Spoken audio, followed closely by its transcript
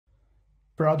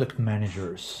Product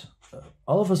managers.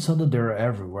 All of a sudden, they're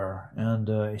everywhere, and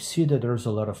I see that there's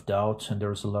a lot of doubt and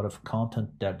there's a lot of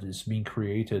content that is being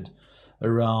created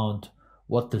around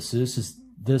what this is. Is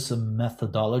this a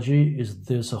methodology? Is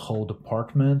this a whole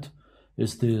department?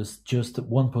 Is this just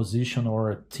one position or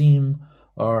a team?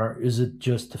 Or is it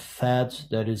just a fad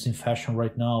that is in fashion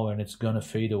right now and it's gonna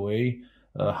fade away?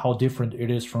 How different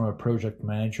it is from a project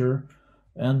manager,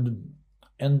 and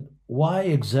why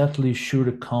exactly should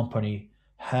a company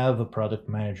have a product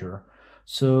manager?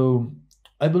 So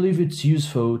I believe it's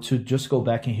useful to just go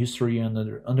back in history and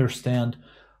understand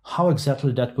how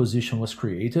exactly that position was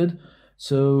created.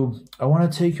 So I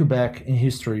want to take you back in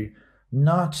history,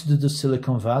 not to the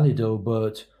Silicon Valley though,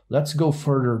 but let's go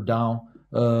further down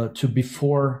to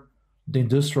before the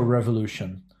Industrial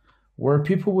Revolution, where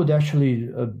people would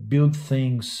actually build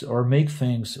things or make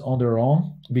things on their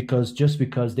own just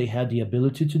because they had the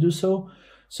ability to do so.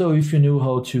 So if you knew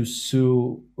how to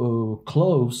sew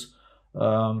clothes,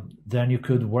 then you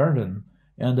could wear them.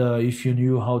 And if you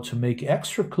knew how to make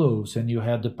extra clothes and you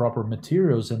had the proper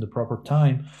materials and the proper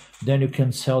time, then you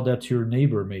can sell that to your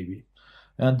neighbor maybe.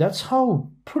 And that's how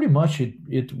pretty much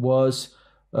it was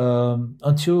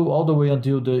all the way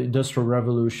until the Industrial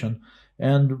Revolution.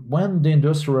 And when the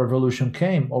Industrial Revolution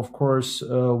came, of course,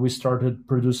 we started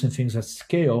producing things at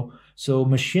scale. So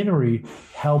machinery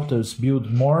helped us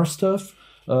build more stuff,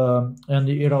 and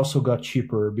it also got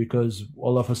cheaper because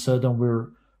all of a sudden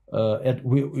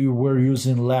we were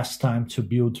using less time to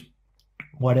build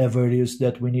whatever it is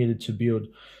that we needed to build.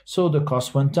 So the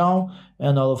cost went down,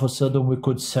 and all of a sudden we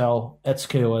could sell at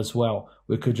scale as well.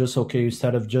 We could just,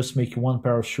 instead of just making one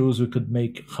pair of shoes, we could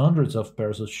make hundreds of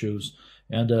pairs of shoes.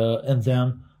 And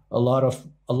then a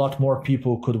lot more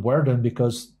people could wear them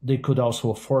because they could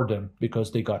also afford them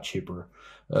because they got cheaper.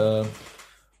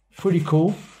 Pretty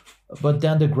cool. But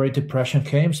then the Great Depression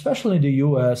came, especially in the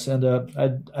U.S. And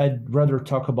I'd rather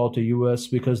talk about the U.S.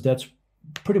 because that's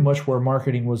pretty much where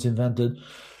marketing was invented.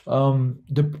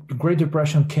 The Great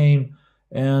Depression came,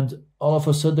 and all of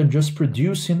a sudden just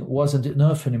producing wasn't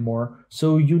enough anymore.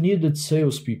 So you needed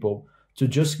salespeople to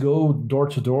just go door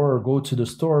to door or go to the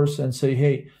stores and say,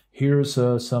 hey, here's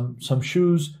some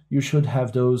shoes. You should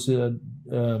have those,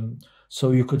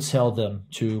 so you could sell them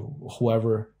to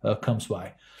whoever comes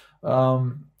by.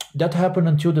 That happened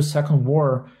until the Second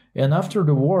War. And after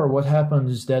the war, what happened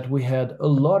is that we had a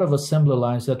lot of assembly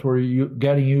lines that were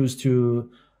getting used to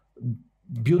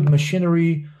build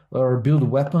machinery or build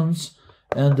weapons.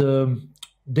 And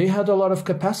they had a lot of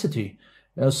capacity.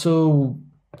 So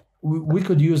we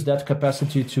could use that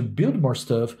capacity to build more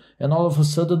stuff. And all of a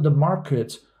sudden, the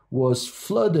market was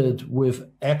flooded with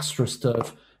extra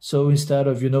stuff. So instead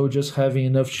of, just having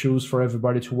enough shoes for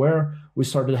everybody to wear, we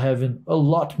started having a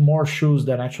lot more shoes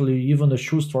than actually even the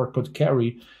shoe store could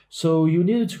carry. So you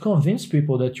needed to convince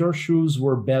people that your shoes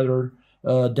were better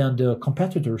than the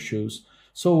competitor shoes.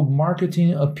 So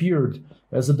marketing appeared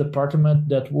as a department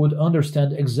that would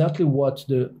understand exactly what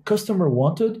the customer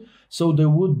wanted. So they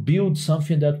would build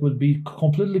something that would be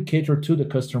completely catered to the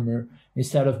customer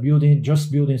instead of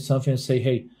just building something and say,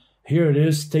 hey, here it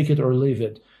is, take it or leave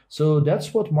it. So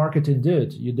that's what marketing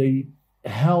did. They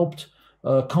helped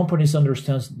companies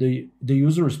understand the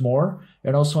users more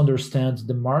and also understand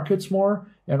the markets more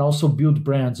and also build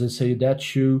brands and say that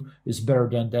shoe is better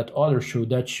than that other shoe.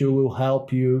 That shoe will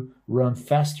help you run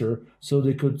faster. So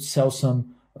they could sell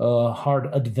some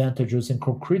hard advantages and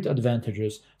concrete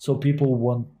advantages so people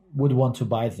would want to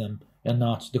buy them and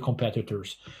not the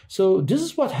competitors. So this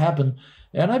is what happened.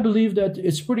 And I believe that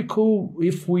it's pretty cool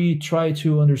if we try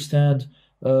to understand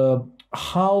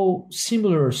how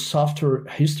similar software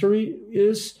history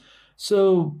is.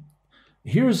 So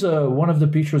here's one of the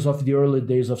pictures of the early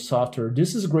days of software.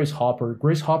 This is Grace Hopper.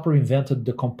 Grace Hopper invented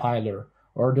the compiler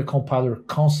or the compiler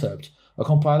concept. A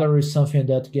compiler is something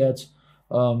that gets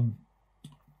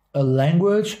a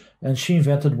language, and she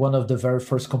invented one of the very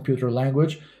first computer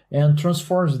language and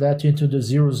transforms that into the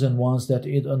zeros and ones that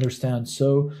it understands.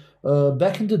 So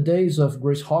back in the days of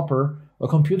Grace Hopper, a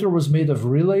computer was made of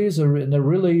relays, and a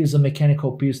relay is a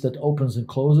mechanical piece that opens and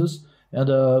closes.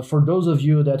 And for those of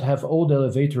you that have old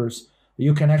elevators,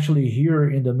 you can actually hear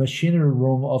in the machinery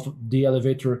room of the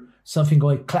elevator something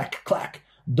going clack, clack.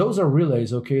 Those are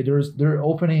relays, okay? They're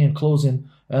opening and closing,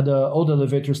 and old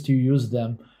elevators still use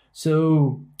them.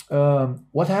 So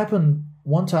what happened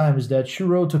one time is that she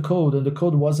wrote a code, and the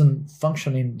code wasn't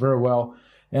functioning very well.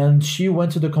 And she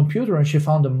went to the computer, and she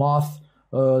found a moth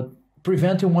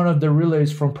preventing one of the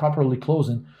relays from properly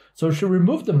closing. So she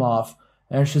removed the moth,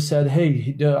 and she said,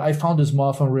 hey, I found this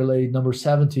moth on relay number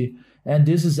 70, and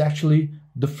this is actually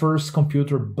the first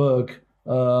computer bug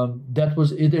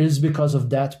It is because of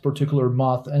that particular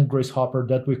moth and grasshopper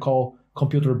that we call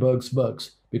computer bugs,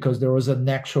 because there was an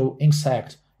actual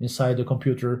insect inside the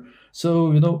computer.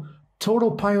 So,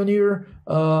 total pioneer,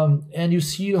 and you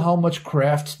see how much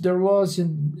craft there was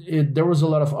in it. There was a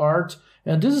lot of art,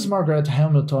 and this is Margaret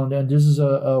Hamilton, and this is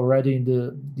already in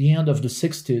the end of the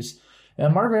 60s.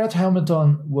 And Margaret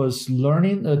Hamilton was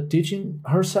learning, teaching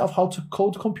herself how to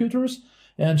code computers,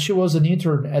 and she was an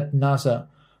intern at NASA.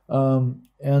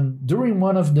 And during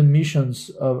one of the missions,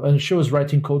 and she was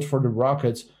writing code for the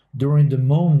rockets during the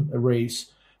moon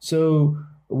race. So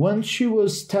when she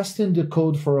was testing the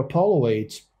code for Apollo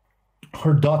 8,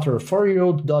 her daughter,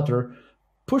 4-year-old daughter,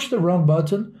 pushed the wrong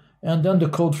button, and then the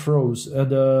code froze,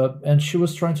 and she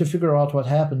was trying to figure out what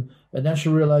happened, and then she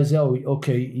realized, oh,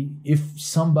 okay, if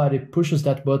somebody pushes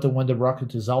that button when the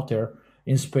rocket is out there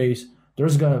in space,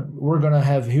 we're gonna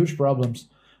have huge problems.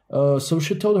 So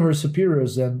she told her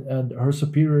superiors, and her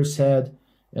superiors said,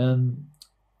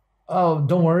 oh,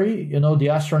 don't worry, the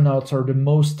astronauts are the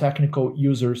most technical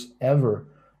users ever.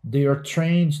 They are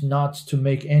trained not to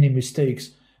make any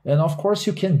mistakes. And of course,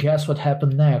 you can guess what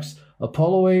happened next.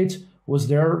 Apollo 8 was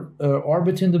there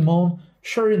orbiting the moon.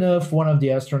 Sure enough, one of the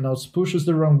astronauts pushes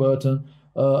the wrong button.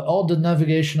 All the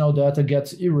navigational data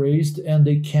gets erased, and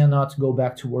they cannot go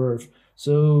back to Earth.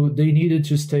 So they needed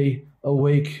to stay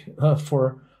awake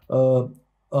for a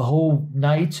whole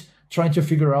night, trying to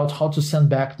figure out how to send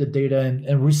back the data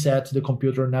and reset the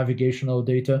computer navigational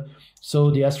data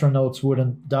so the astronauts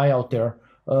wouldn't die out there.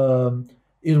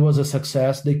 It was a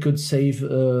success. They could save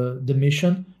the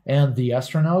mission and the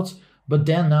astronauts. But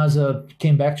then NASA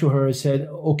came back to her and said,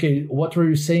 okay, what were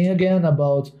you saying again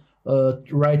about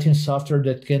writing software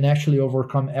that can actually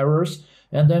overcome errors?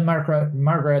 And then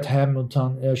Margaret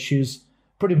Hamilton, she's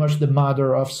pretty much the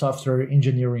mother of software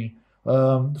engineering.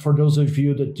 For those of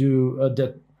you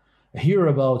that hear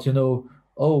about,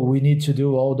 oh, we need to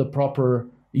do all the proper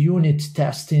unit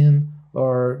testing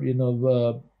or,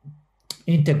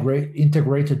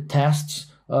 integrated tests.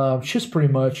 She's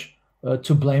pretty much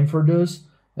to blame for this,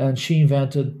 and she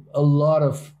invented a lot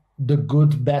of the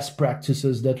good best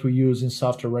practices that we use in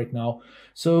software right now.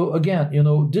 So again,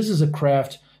 this is a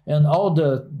craft, and all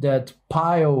that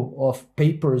pile of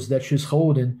papers that she's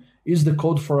holding is the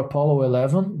code for Apollo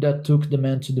 11 that took the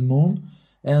man to the moon,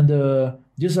 and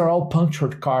these are all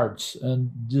punctured cards,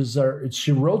 and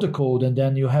she wrote the code, and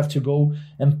then you have to go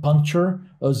and puncture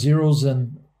zeros,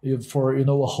 and for a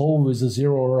hole is a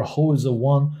 0 or a hole is a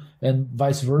 1, and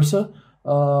vice versa,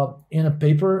 in a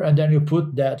paper, and then you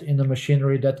put that in a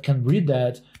machinery that can read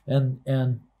that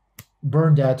and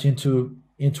burn that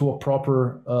into a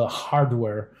proper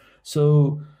hardware.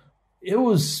 So it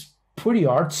was pretty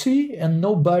artsy, and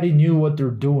nobody knew what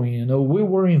they're doing. We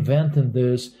were inventing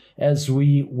this as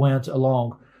we went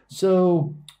along.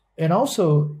 So, and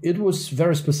also it was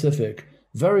very specific,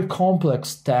 very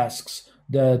complex tasks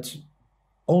that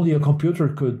only a computer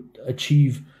could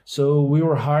achieve. So we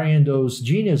were hiring those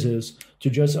geniuses to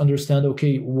just understand,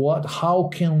 okay, how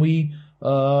can we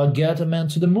get a man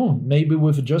to the moon? Maybe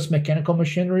with just mechanical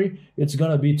machinery, it's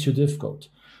gonna be too difficult.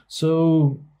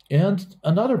 So, and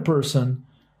another person,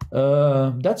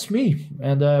 that's me.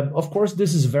 And of course,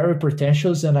 this is very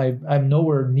pretentious, and I'm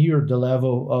nowhere near the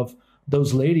level of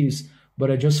those ladies, but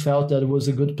I just felt that it was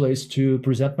a good place to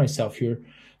present myself here.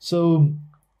 So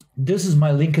this is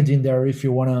my LinkedIn there if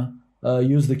you want to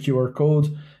use the QR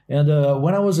code. And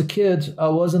when I was a kid, I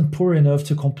wasn't poor enough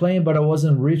to complain, but I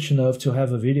wasn't rich enough to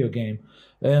have a video game.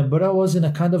 But I was in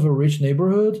a kind of a rich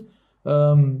neighborhood.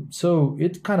 So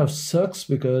it kind of sucks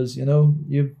because,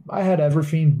 I had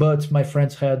everything, but my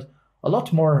friends had a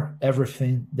lot more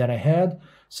everything than I had.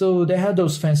 So they had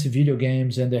those fancy video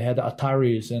games, and they had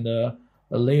Ataris, and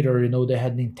later, they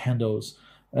had Nintendos.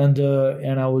 And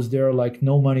I was there like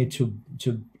no money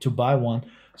to buy one.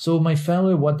 So my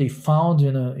family, what they found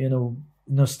in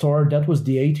a store, that was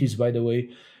the 80s, by the way,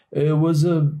 it was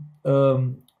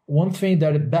one thing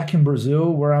that back in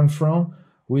Brazil, where I'm from,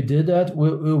 we did that. It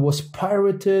was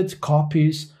pirated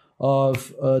copies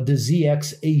of the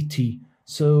ZX80.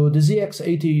 So the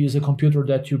ZX80 is a computer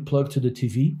that you plug to the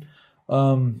TV,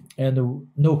 and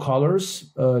no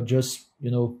colors, just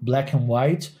black and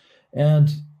white, and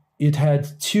it had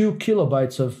 2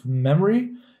 kilobytes of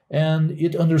memory, and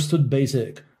it understood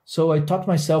BASIC. So I taught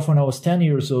myself when I was 10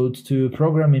 years old to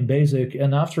program in BASIC,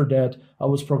 and after that I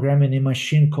was programming in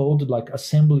machine code, like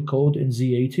assembly code in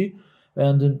Z80,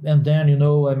 and then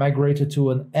I migrated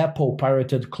to an Apple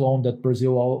pirated clone that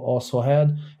Brazil also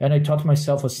had, and I taught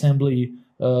myself assembly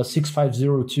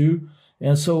 6502,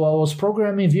 and so I was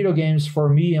programming video games for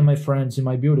me and my friends in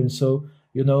my building. So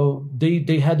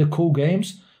they had the cool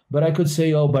games, but I could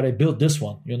say, oh, but I built this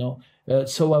one, you know.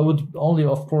 So I would only,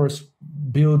 of course,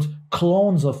 build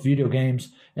clones of video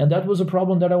games, and that was a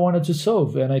problem that I wanted to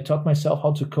solve. And I taught myself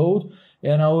how to code,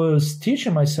 and I was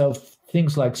teaching myself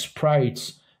things like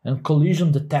sprites and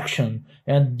collision detection.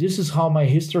 And this is how my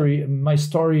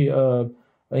story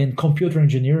in computer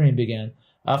engineering began.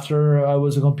 After I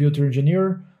was a computer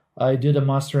engineer, I did a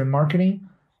master in marketing.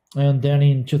 And then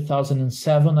in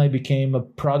 2007, I became a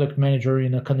product manager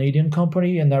in a Canadian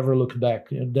company and never looked back.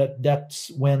 That's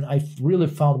when I really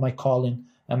found my calling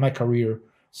and my career.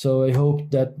 So I hope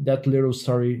that little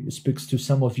story speaks to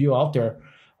some of you out there.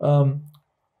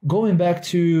 Going back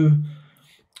to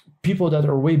people that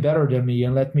are way better than me,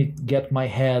 and let me get my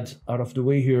head out of the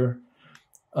way here.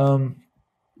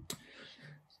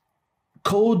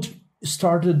 Code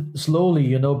started slowly,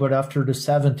 you know, but after the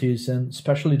 70s and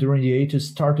especially during the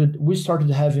 80s, we started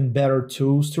having better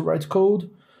tools to write code.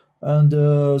 And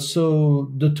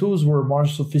so the tools were more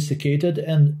sophisticated,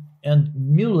 and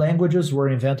new languages were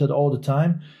invented all the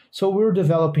time. So we were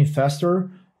developing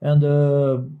faster and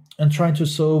trying to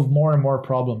solve more and more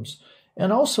problems.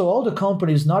 And also all the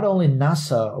companies, not only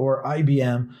NASA or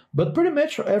IBM, but pretty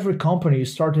much every company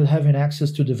started having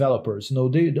access to developers. You know,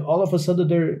 they all of a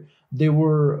sudden they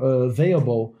were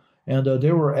available, and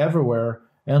they were everywhere,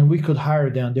 and we could hire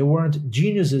them. They weren't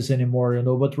geniuses anymore, you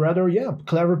know, but rather, yeah,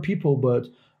 clever people. But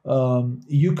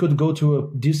you could go to a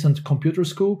decent computer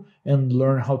school and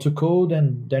learn how to code,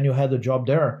 and then you had a job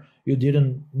there. You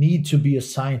didn't need to be a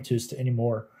scientist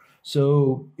anymore.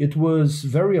 So it was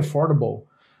very affordable.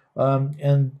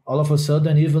 And all of a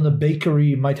sudden, even a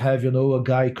bakery might have, you know, a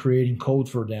guy creating code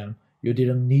for them. You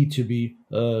didn't need to be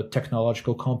a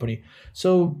technological company.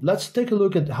 So let's take a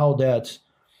look at how that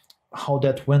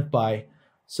went by.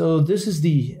 So this is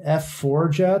the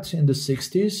F4 jet in the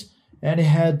 60s, and it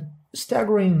had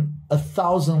staggering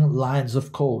 1,000 lines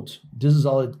of code. This is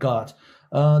all it got.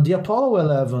 The Apollo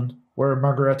 11, where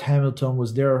Margaret Hamilton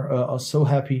was there, I was so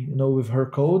happy, you know, with her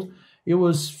code. It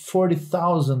was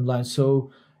 40,000 lines,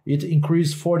 so it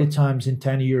increased 40 times in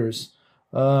 10 years.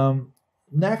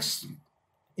 Next,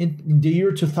 in the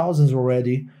year 2000s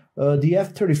already, the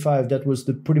F-35, that was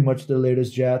pretty much the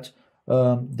latest jet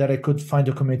that I could find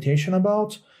documentation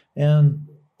about, and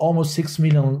almost 6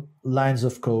 million lines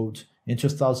of code in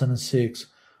 2006.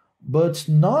 But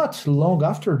not long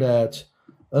after that,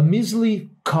 a measly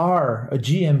car, a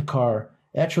GM car,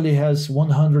 actually has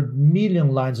 100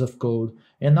 million lines of code.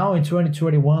 And now in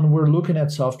 2021, we're looking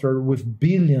at software with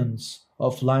billions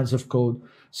of lines of code.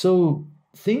 So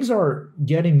things are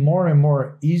getting more and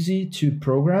more easy to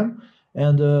program.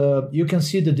 And you can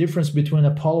see the difference between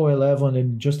Apollo 11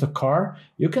 and just a car.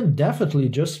 You can definitely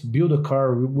just build a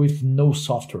car with no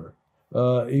software.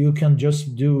 You can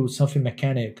just do something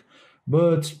mechanic.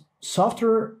 But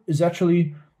software is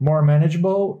actually more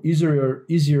manageable,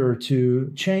 easier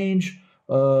to change,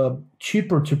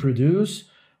 cheaper to produce.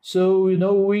 So, you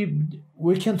know,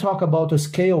 we can talk about a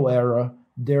scale era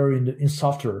there in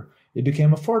software. It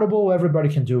became affordable, everybody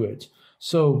can do it.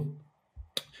 So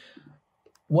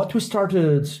what we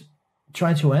started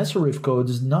trying to answer with code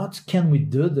is not can we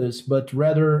do this, but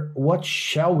rather what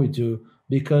shall we do,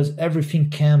 because everything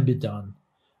can be done.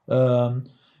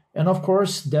 And of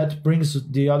course, that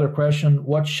brings the other question,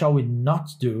 what shall we not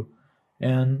do?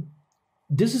 And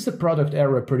this is the product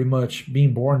era pretty much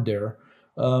being born there.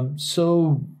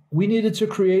 So we needed to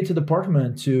create a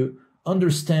department to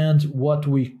understand what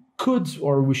we could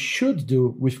or we should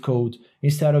do with code,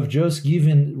 instead of just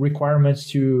giving requirements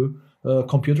to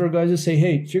computer guys to say,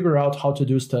 hey, figure out how to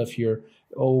do stuff here.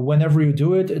 Or whenever you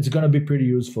do it, it's going to be pretty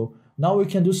useful. Now we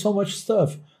can do so much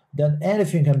stuff that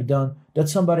anything can be done, that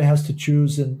somebody has to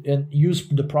choose and use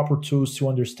the proper tools to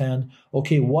understand,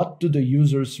 okay, what do the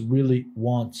users really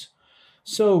want?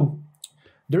 So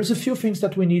there's a few things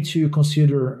that we need to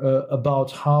consider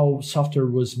about how software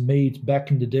was made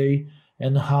back in the day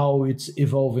and how it's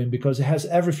evolving, because it has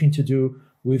everything to do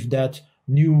with that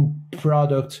new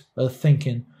product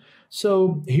thinking.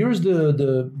 So here's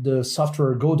the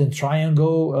software golden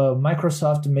triangle.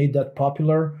 Microsoft made that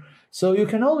popular. So you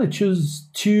can only choose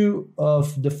two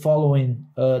of the following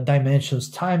dimensions,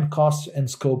 time, cost, and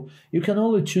scope. You can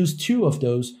only choose two of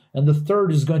those, and the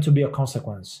third is going to be a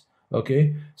consequence.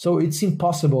 Okay, so it's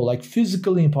impossible, like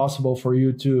physically impossible for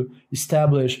you to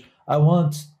establish, I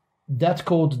want that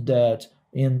code that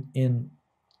in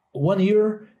 1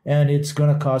 year, and it's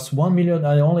gonna cost 1 million.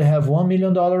 I only have $1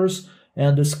 million,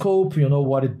 and the scope, you know,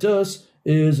 what it does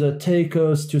is take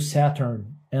us to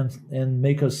Saturn and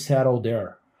make us settle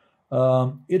there.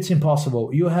 It's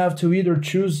impossible. You have to either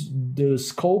choose the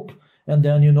scope, and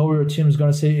then you know your team is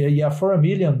gonna say, yeah, for $1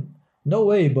 million, no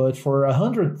way, but for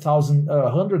 100,000,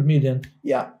 100 million,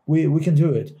 yeah, we can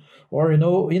do it. Or, in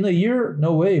a year,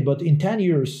 no way, but in 10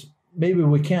 years, maybe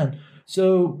we can.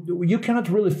 So you cannot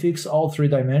really fix all three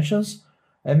dimensions.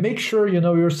 And make sure,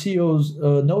 your CEOs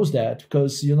knows that,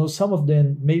 because, some of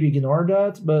them maybe ignore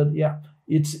that, but yeah,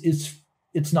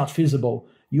 it's not feasible.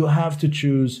 You have to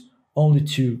choose only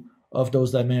two of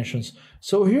those dimensions.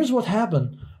 So here's what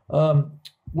happened.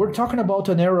 We're talking about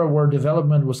an era where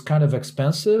development was kind of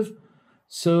expensive.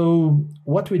 So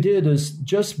what we did is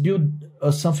just build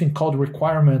something called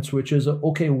requirements, which is,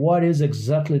 okay, what is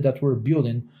exactly that we're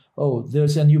building? Oh,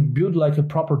 and you build like a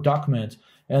proper document.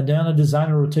 And then a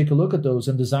designer will take a look at those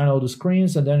and design all the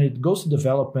screens. And then it goes to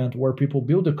development where people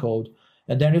build the code.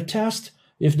 And then you test.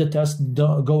 If the tests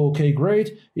don't go okay,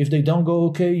 great. If they don't go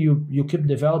okay, you keep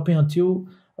developing until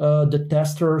the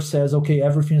tester says, okay,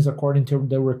 everything is according to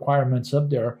the requirements up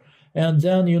there. And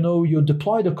then, you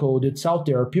deploy the code, it's out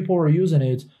there, people are using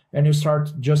it, and you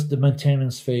start just the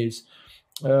maintenance phase.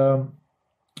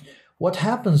 What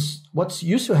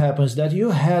used to happen is that you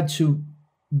had to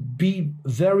be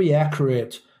very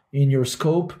accurate in your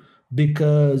scope,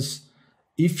 because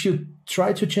if you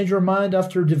try to change your mind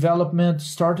after development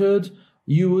started,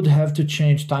 you would have to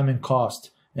change time and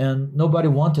cost, and nobody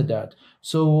wanted that.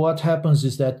 So what happens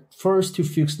is that first you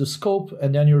fix the scope,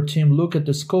 and then your team look at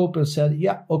the scope and said,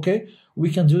 yeah, okay, we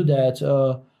can do that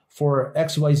for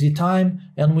XYZ time,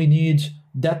 and we need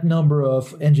that number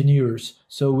of engineers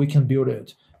so we can build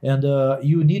it. And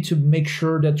you need to make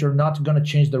sure that you're not going to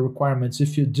change the requirements.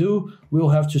 If you do, we'll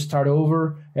have to start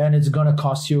over, and it's going to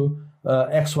cost you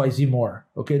XYZ more.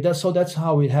 Okay, that's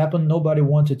how it happened. Nobody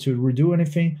wanted to redo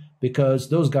anything because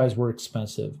those guys were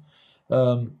expensive.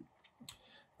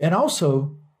 And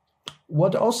also,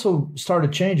 what also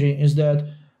started changing is that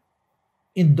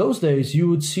in those days, you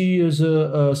would see as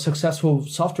a successful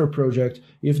software project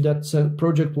if that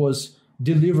project was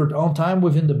delivered on time,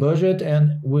 within the budget,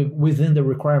 and within the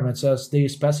requirements as they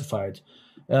specified.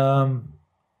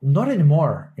 Not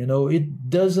anymore.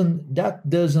 That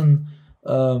doesn't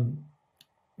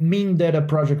mean that a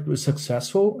project was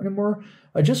successful anymore.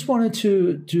 I just wanted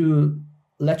to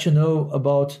let you know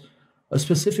about a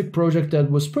specific project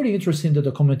that was pretty interesting, the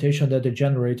documentation that they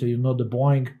generated, the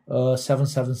Boeing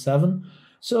 777.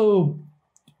 So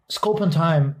scope and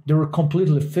time, they were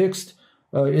completely fixed.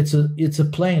 It's a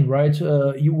plane, right?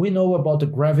 We know about the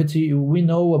gravity, we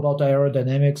know about the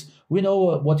aerodynamics, we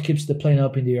know what keeps the plane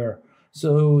up in the air.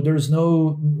 So there's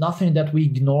nothing that we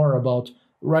ignore about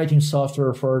writing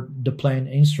software for the plane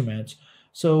instruments.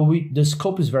 So the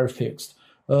scope is very fixed.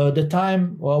 The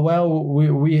time,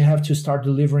 we have to start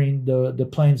delivering the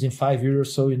planes in 5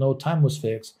 years, so time was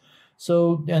fixed.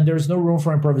 So, and there's no room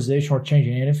for improvisation or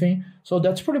changing anything. So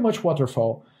that's pretty much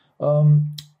waterfall.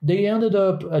 They ended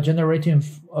up generating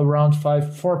around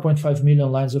 4.5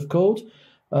 million lines of code.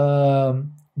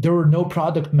 There were no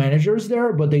product managers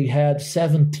there, but they had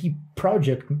 70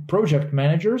 project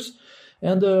managers.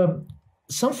 And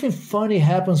something funny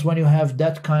happens when you have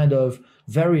that kind of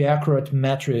very accurate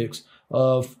metrics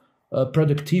of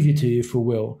productivity, if you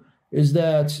will, is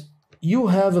that you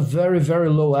have a very, very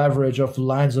low average of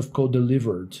lines of code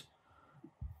delivered.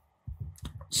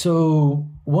 So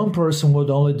one person would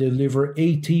only deliver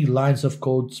 80 lines of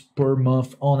code per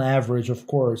month on average, of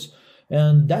course.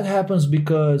 And that happens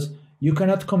because you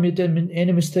cannot commit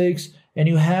any mistakes, and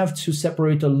you have to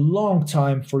separate a long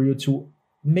time for you to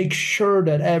make sure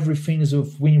that everything is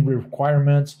within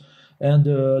requirements. And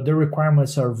the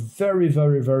requirements are very,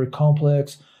 very, very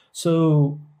complex.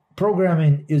 So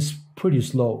programming is pretty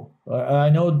slow. I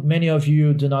know many of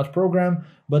you do not program,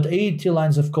 but 80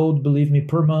 lines of code, believe me,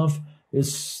 per month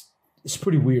is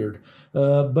pretty weird.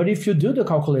 But if you do the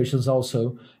calculations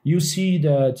also, you see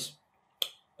that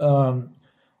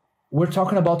we're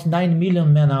talking about 9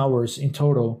 million man hours in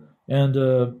total. And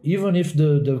even if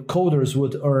the coders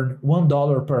would earn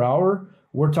 $1 per hour,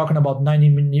 we're talking about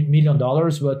 $90 million,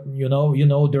 but you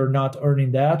know they're not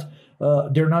earning that.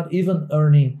 They're not even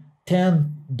earning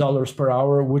 $10 per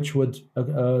hour, which would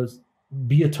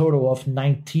be a total of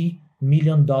 $90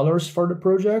 million for the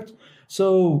project.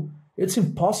 So it's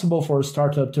impossible for a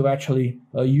startup to actually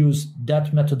use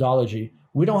that methodology.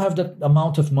 We don't have that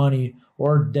amount of money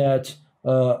or that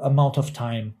amount of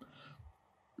time.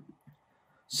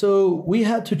 So we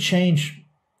had to change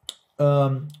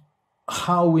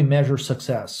how we measure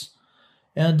success.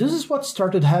 And this is what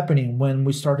started happening when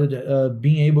we started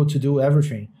being able to do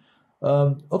everything.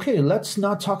 Okay, let's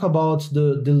not talk about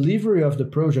the delivery of the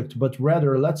project, but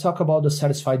rather let's talk about the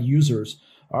satisfied users.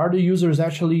 Are the users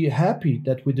actually happy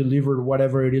that we delivered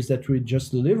whatever it is that we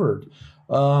just delivered?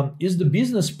 Is the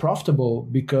business profitable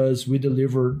because we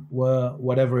deliver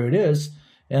whatever it is?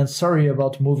 And sorry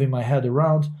about moving my head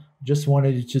around, just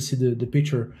wanted you to see the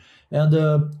picture. And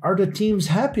are the teams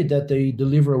happy that they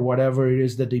deliver whatever it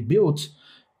is that they built?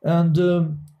 And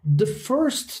the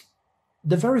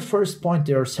very first point,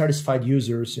 they are satisfied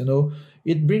users.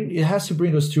 It has to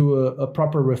bring us to a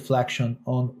proper reflection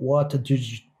on what a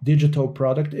digital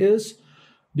product is,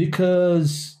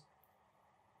 because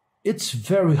it's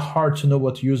very hard to know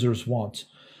what users want.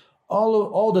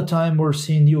 All the time we're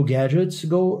seeing new gadgets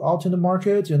go out in the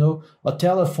market. A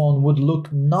telephone would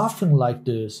look nothing like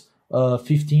this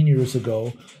 15 years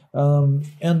ago.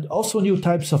 And also new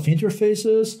types of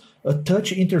interfaces. A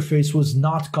touch interface was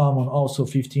not common also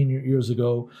 15 years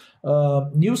ago.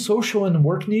 New social and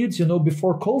work needs.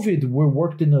 Before COVID, we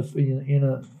worked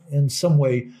in some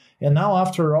way. And now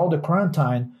after all the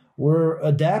quarantine, we're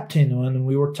adapting, and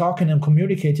we were talking and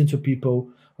communicating to people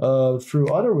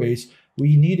through other ways.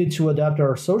 We needed to adapt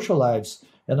our social lives,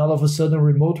 and all of a sudden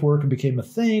remote work became a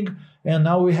thing, and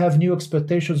now we have new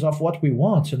expectations of what we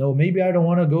want. Maybe I don't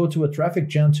want to go to a traffic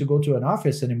jam to go to an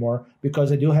office anymore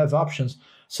because I do have options.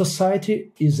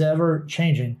 Society is ever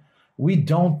changing. We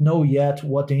don't know yet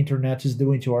what the internet is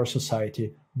doing to our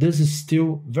society. This is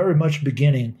still very much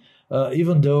beginning,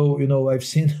 even though I've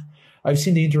seen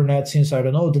the internet since, I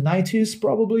don't know, the 90s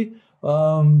probably.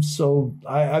 So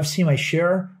I've seen my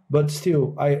share, but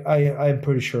still, I'm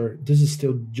pretty sure this is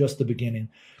still just the beginning.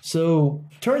 So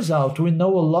turns out we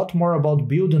know a lot more about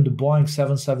building the Boeing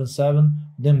 777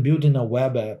 than building a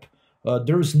web app.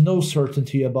 There is no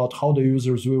certainty about how the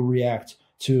users will react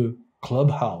to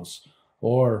Clubhouse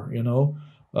or,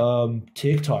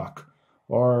 TikTok,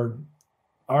 or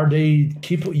are they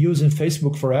keep using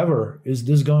Facebook forever? Is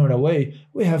this going away?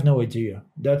 We have no idea.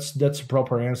 That's a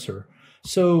proper answer.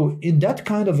 So in that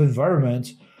kind of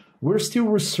environment, we're still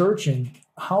researching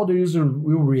how the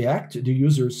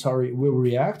users will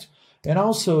react, and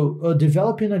also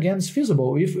developing against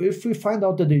feasible. If we find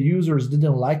out that the users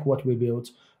didn't like what we built,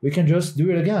 we can just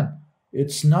do it again.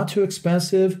 It's not too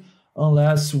expensive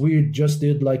unless we just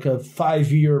did like a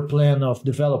 5-year plan of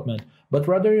development. But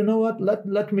rather,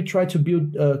 let me try to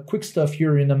build quick stuff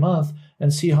here in a month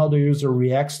and see how the user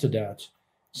reacts to that.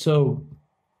 So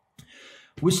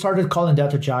we started calling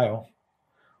that Agile.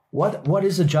 What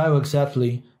is Agile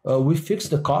exactly? We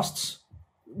fixed the costs,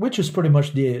 which is pretty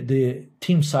much the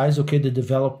team size, the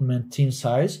development team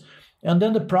size. And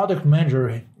then the product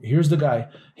manager, here's the guy.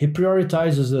 He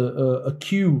prioritizes a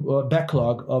queue, a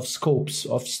backlog of scopes,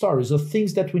 of stories, of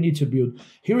things that we need to build.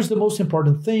 Here's the most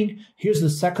important thing. Here's the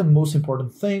second most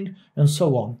important thing, and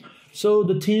so on. So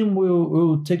the team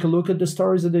will take a look at the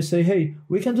stories and they say, hey,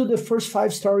 we can do the first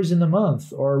 5 stories in a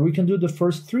month, or we can do the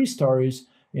first 3 stories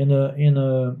in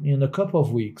a couple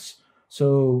of weeks.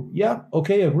 So yeah,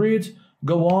 okay, agreed,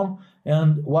 go on.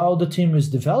 And while the team is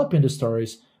developing the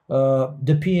stories,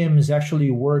 the PM is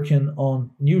actually working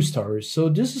on new stories. So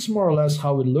this is more or less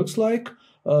how it looks like.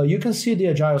 You can see the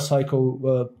Agile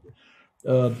cycle,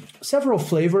 several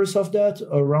flavors of that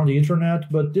around the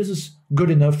internet, but this is good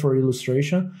enough for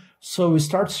illustration. So it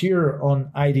starts here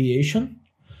on ideation,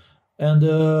 and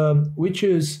which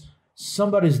is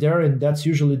somebody's there, and that's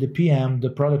usually the PM, the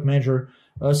product manager.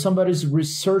 Somebody's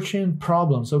researching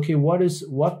problems. Okay,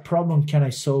 what problem can I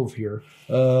solve here?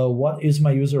 What is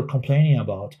my user complaining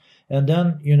about? And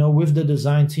then, with the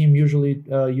design team, usually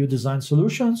you design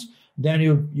solutions. Then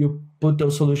you put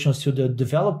those solutions to the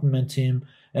development team,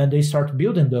 and they start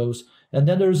building those. And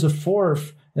then there's a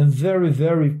fourth and very,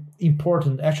 very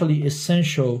important, actually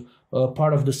essential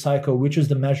part of the cycle, which is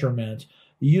the measurement.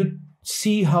 You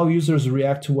see how users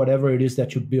react to whatever it is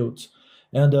that you built.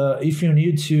 And if you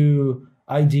need to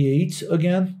ideate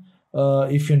again,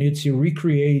 if you need to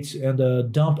recreate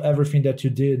and dump everything that you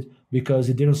did because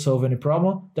it didn't solve any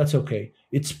problem, that's okay.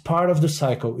 It's part of the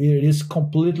cycle. It is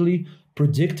completely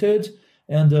predicted,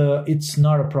 and it's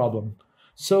not a problem.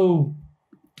 So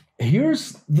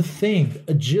here's the thing.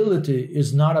 Agility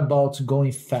is not about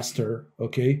going faster,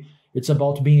 okay? It's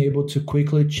about being able to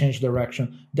quickly change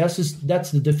direction. That's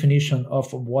the definition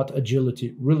of what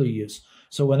agility really is.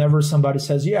 So whenever somebody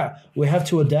says, yeah, we have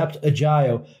to adapt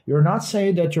Agile, you're not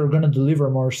saying that you're going to deliver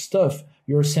more stuff.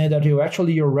 You're saying that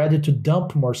you're ready to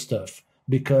dump more stuff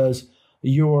because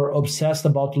you're obsessed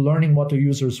about learning what the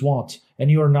users want, and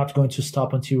you're not going to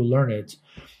stop until you learn it.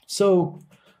 So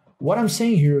what I'm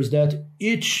saying here is that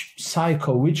each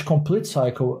complete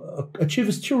cycle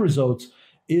achieves 2 results.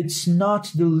 It's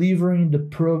not delivering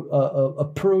a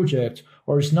project,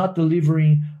 or it's not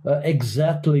delivering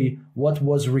exactly what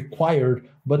was required,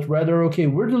 but rather, okay,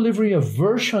 we're delivering a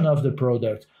version of the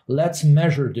product. Let's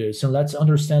measure this and let's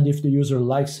understand if the user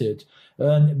likes it.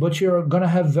 But you're going to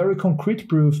have very concrete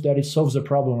proof that it solves a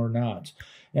problem or not.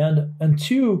 And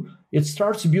two, it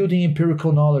starts building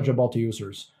empirical knowledge about the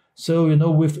users. So,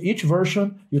 with each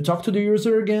version, you talk to the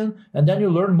user again, and then you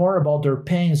learn more about their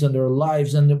pains and their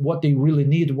lives and what they really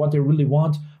need, what they really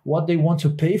want, what they want to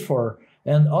pay for.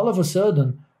 And all of a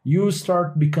sudden, you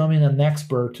start becoming an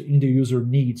expert in the user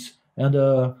needs. And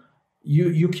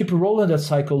you keep rolling that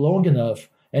cycle long enough,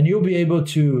 and you'll be able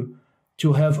to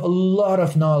have a lot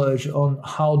of knowledge on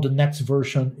how the next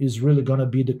version is really going to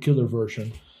be the killer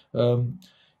version.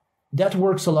 That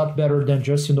works a lot better than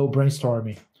just,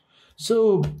 brainstorming.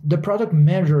 So the product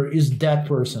manager is that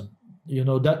person,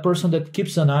 that person that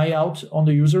keeps an eye out on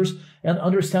the users and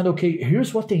understand, okay,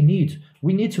 here's what they need.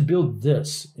 We need to build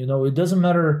this. It doesn't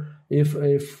matter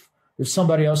if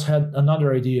somebody else had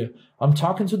another idea. I'm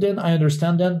talking to them. I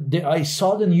understand them. I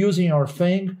saw them using our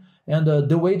thing, and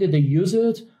the way that they use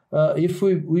it. If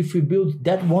we build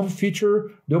that one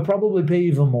feature, they'll probably pay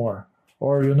even more,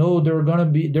 or they're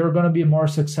gonna be more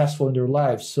successful in their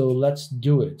lives. So let's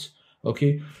do it.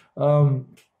 Okay.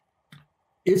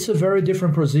 It's a very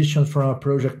different position from a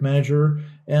project manager,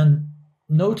 and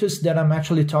notice that I'm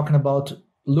actually talking about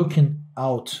looking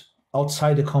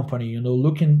outside the company,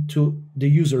 looking to the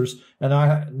users, and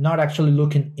I'm not actually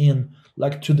looking in,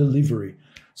 like to delivery.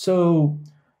 So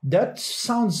that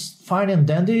sounds fine and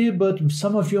dandy, but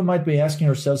some of you might be asking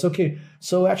yourselves, okay,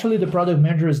 so actually the product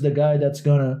manager is the guy that's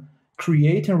gonna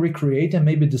create and recreate and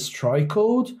maybe destroy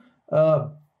code.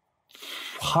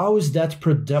 How is that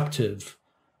productive?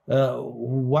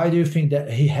 Why do you think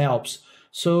that he helps?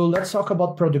 So let's talk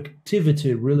about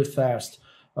productivity really fast.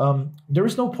 There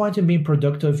is no point in being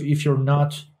productive if you're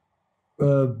not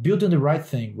building the right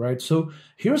thing, right? So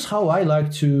here's how I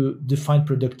like to define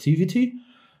productivity.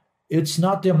 It's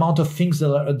not the amount of things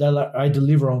that I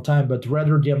deliver on time, but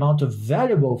rather the amount of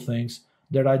valuable things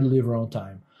that I deliver on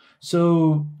time.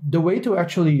 So the way to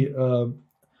actually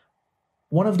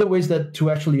one of the ways that to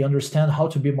actually understand how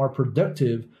to be more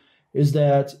productive is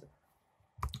that,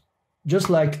 just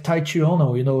like Taichi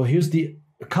Ono, he's the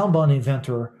Kanban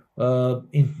inventor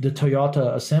in the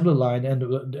Toyota assembly line,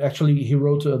 and actually he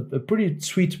wrote a pretty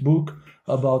sweet book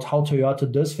about how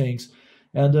Toyota does things.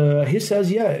 And he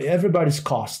says, yeah, everybody's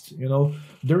cost.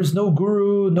 There is no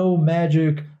guru, no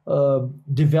magic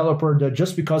developer that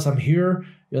just because I'm here,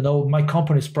 my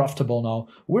company is profitable now.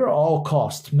 We're all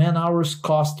cost. Man hours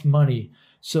cost money.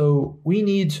 So we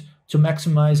need to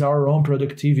maximize our own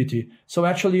productivity. So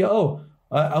actually, I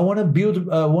want to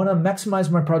maximize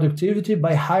my productivity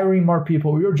by hiring more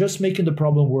people. You're just making the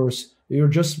problem worse. You're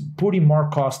just putting more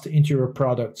cost into your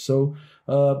product. So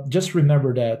just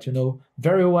remember that,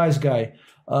 very wise guy.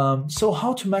 So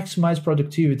how to maximize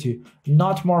productivity?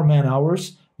 Not more man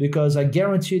hours, because I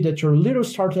guarantee that your little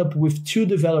startup with 2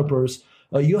 developers,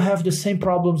 you have the same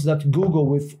problems that Google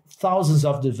with thousands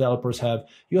of developers have.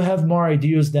 You have more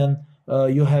ideas than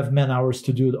you have man hours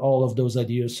to do all of those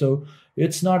ideas. So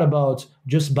it's not about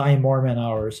just buying more man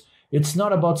hours. It's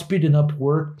not about speeding up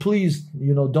work. Please,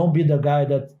 don't be the guy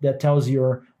that tells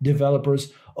your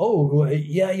developers, oh,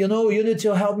 yeah, you need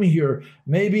to help me here.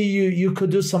 Maybe you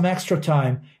could do some extra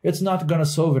time. It's not going to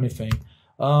solve anything.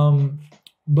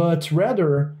 But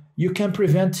rather, you can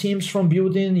prevent teams from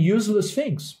building useless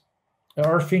things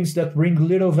or things that bring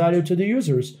little value to the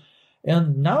users.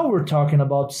 And now we're talking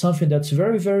about something that's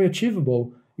very, very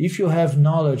achievable if you have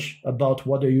knowledge about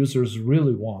what the users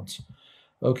really want.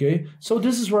 Okay, so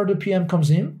this is where the PM comes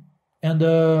in. And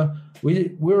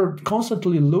we're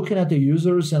constantly looking at the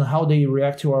users and how they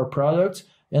react to our product.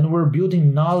 And we're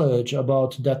building knowledge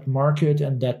about that market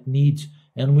and that need.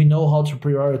 And we know how to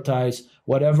prioritize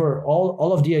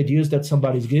all of the ideas that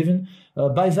somebody's given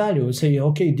by value. And say,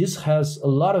 okay, this has a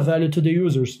lot of value to the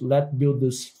users. Let's build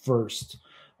this first.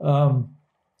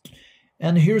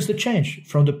 And here's the change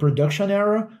from the production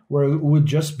era, where we would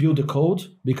just build the code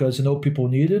because people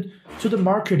need it, to the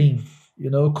marketing,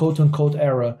 quote unquote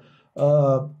era,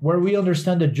 where we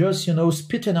understand that just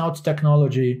spitting out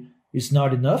technology is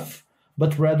not enough,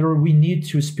 but rather we need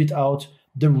to spit out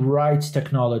the right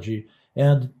technology.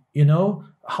 And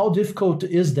how difficult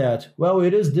is that? Well,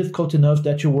 it is difficult enough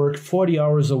that you work 40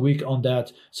 hours a week on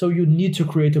that, so you need to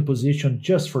create a position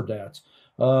just for that.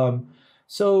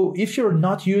 So if you're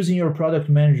not using your product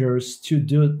managers to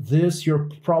do this, you're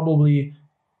probably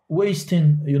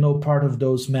wasting, part of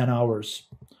those man hours.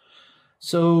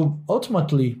 So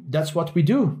ultimately, that's what we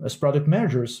do as product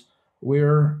managers.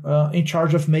 We're in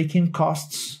charge of making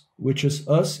costs, which is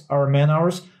us, our man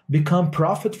hours, become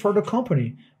profit for the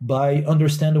company by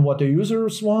understanding what the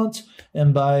users want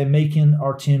and by making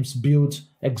our teams build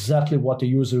exactly what the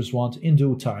users want in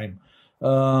due time.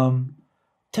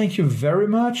 Thank you very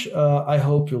much. I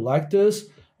hope you like this.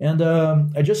 And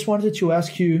I just wanted to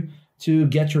ask you to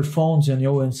get your phones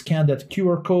and scan that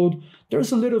QR code.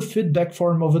 There's a little feedback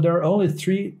form over there, only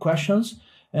 3 questions.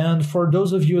 And for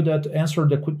those of you that answered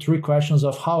the 3 questions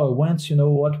of how I went,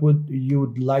 what would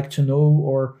you like to know,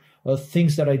 or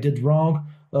things that I did wrong,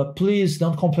 please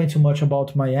don't complain too much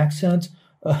about my accent.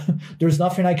 There's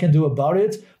nothing I can do about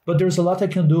it, but there's a lot I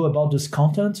can do about this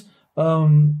content.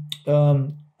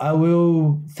 I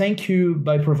will thank you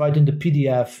by providing the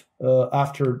PDF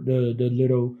after the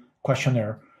little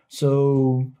questionnaire.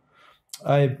 So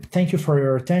I thank you for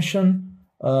your attention.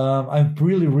 I'm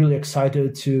really, really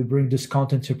excited to bring this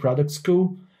content to product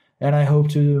school, and I hope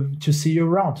to see you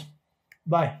around.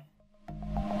 Bye.